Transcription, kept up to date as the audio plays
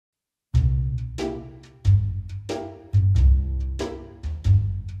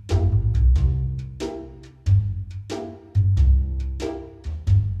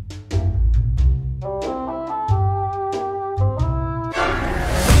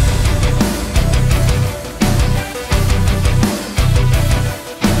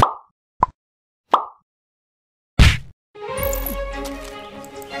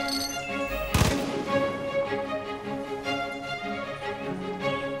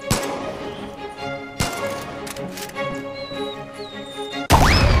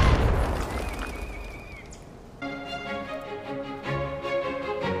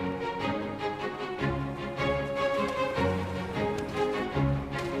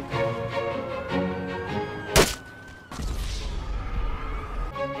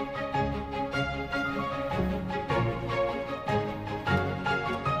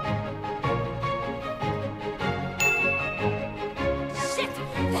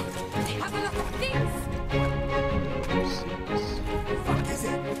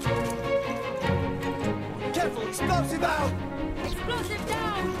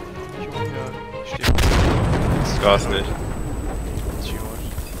Gas nicht.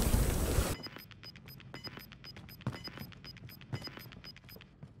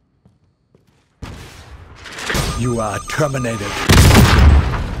 You are terminated.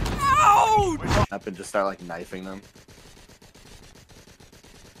 Up and just start like knifing them.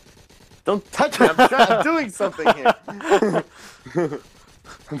 Don't touch me! I'm doing something here.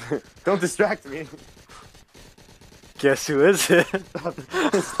 Don't distract me. Guess who is it? Stop it!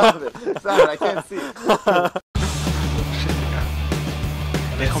 Stop it! Stop it! I can't see.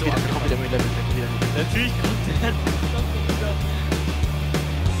 Natürlich kommt der.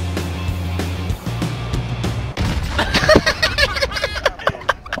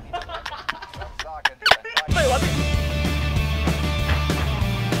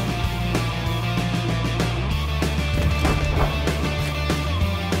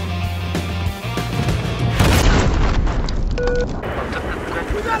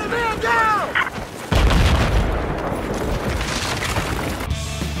 We got a man down!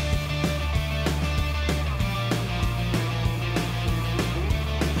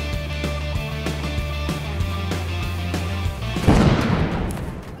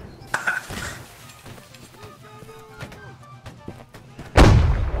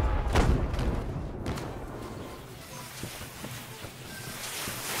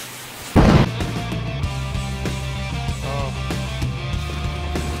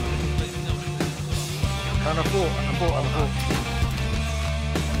 Aan de vol, aan de vol, aan de vol.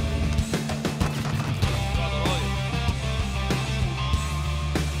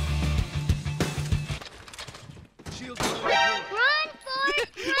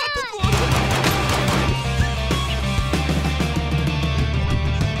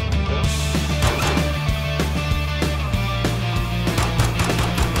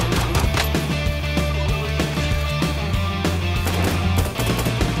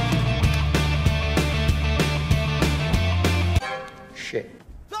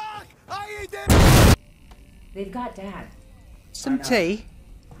 They've got Dad. Some tea.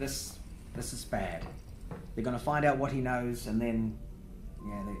 This is bad. They're gonna find out what he knows, and then,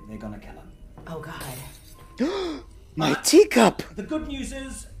 yeah, they're gonna kill him. Oh God. My teacup! The good news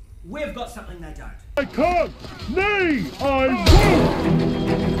is, we've got something they don't. I can't! Nay! I won't!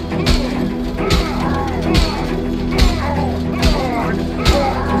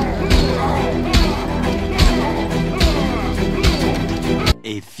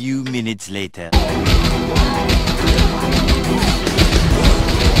 A few minutes later.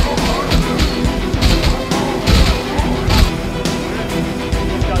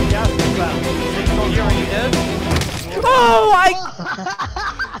 Oh, I.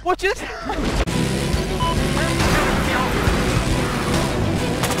 What just?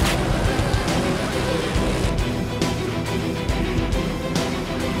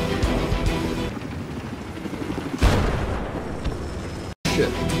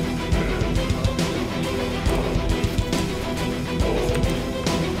 Shit.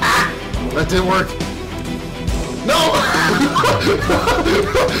 That didn't work. No!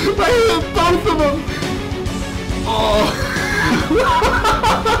 I hit both of them! Oh!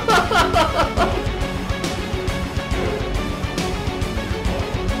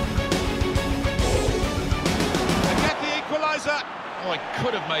 To get the equaliser. Oh, I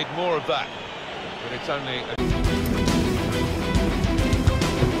could have made more of that, but it's only.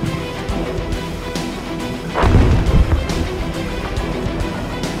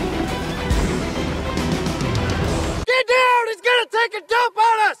 Get down! He's gonna take a dump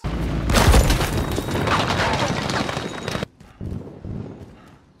on us!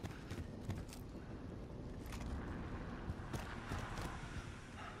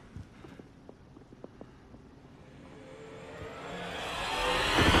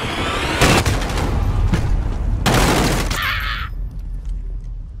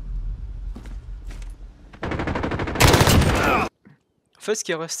 En fait, ce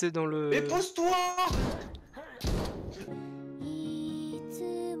qui est resté dans le. Mais pose-toi!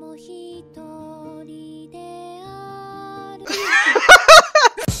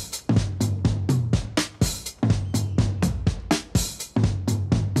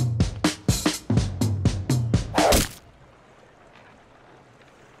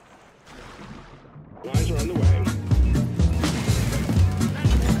 Lines are on the way.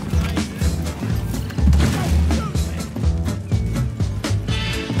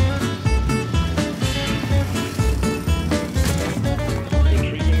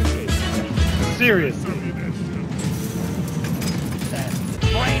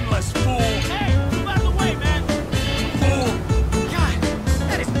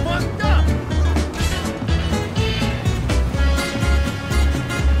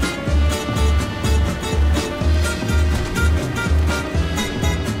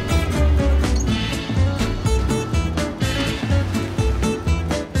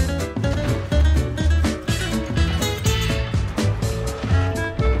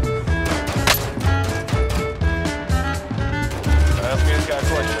 Миссия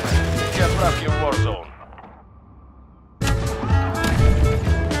окончена. Все отправки в Warzone.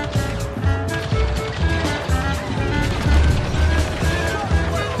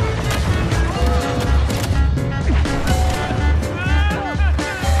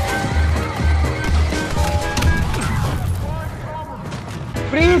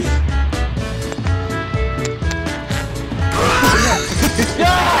 Freeze!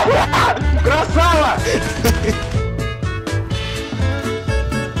 Красава!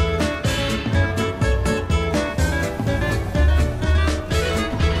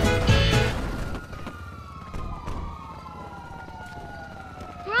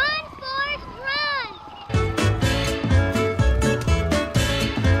 Run, Forrest, run!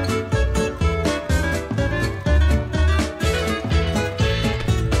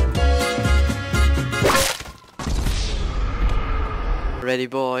 Ready,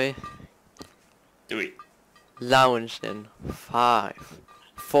 boy. Do it. Launch in 5,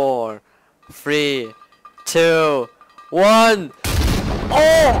 4, 3, 2, 1.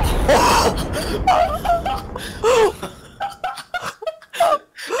 Oh!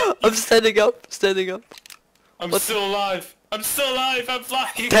 I'm standing up. I'm still alive. I'm flying.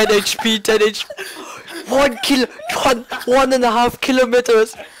 10 HP, 10 HP. 1.5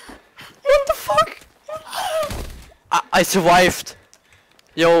 kilometers. What the fuck? I survived.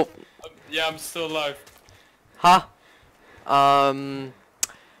 Yo. Yeah, I'm still alive. Huh?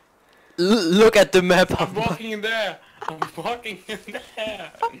 Look at the map. I'm walking in there.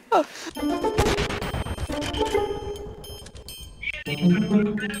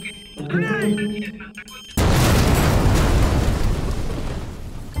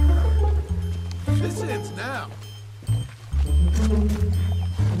 This ends now.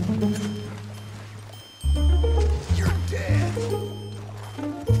 You're dead.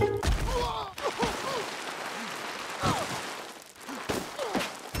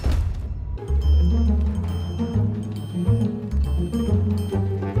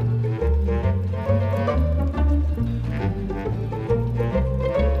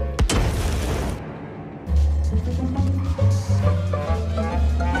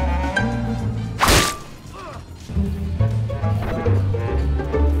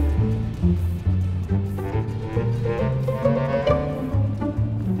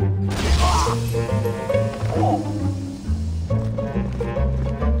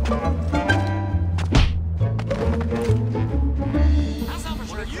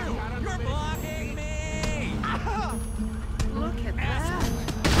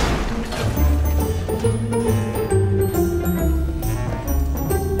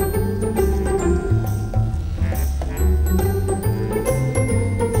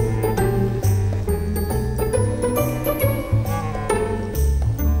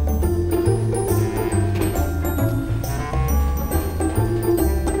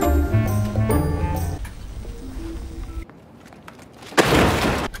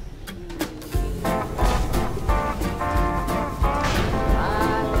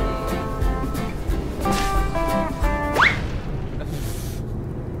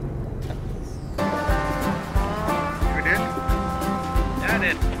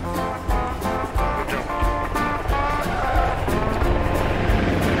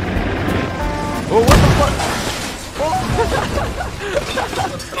 Oh, what the fuck?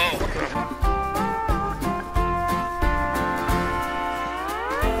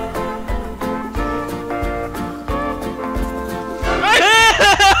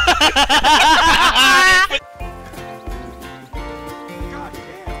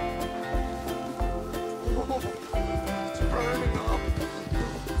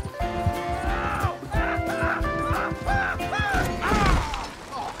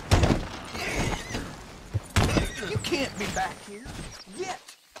 You can't be back here yet.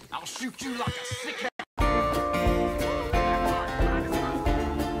 I'll shoot you like a sick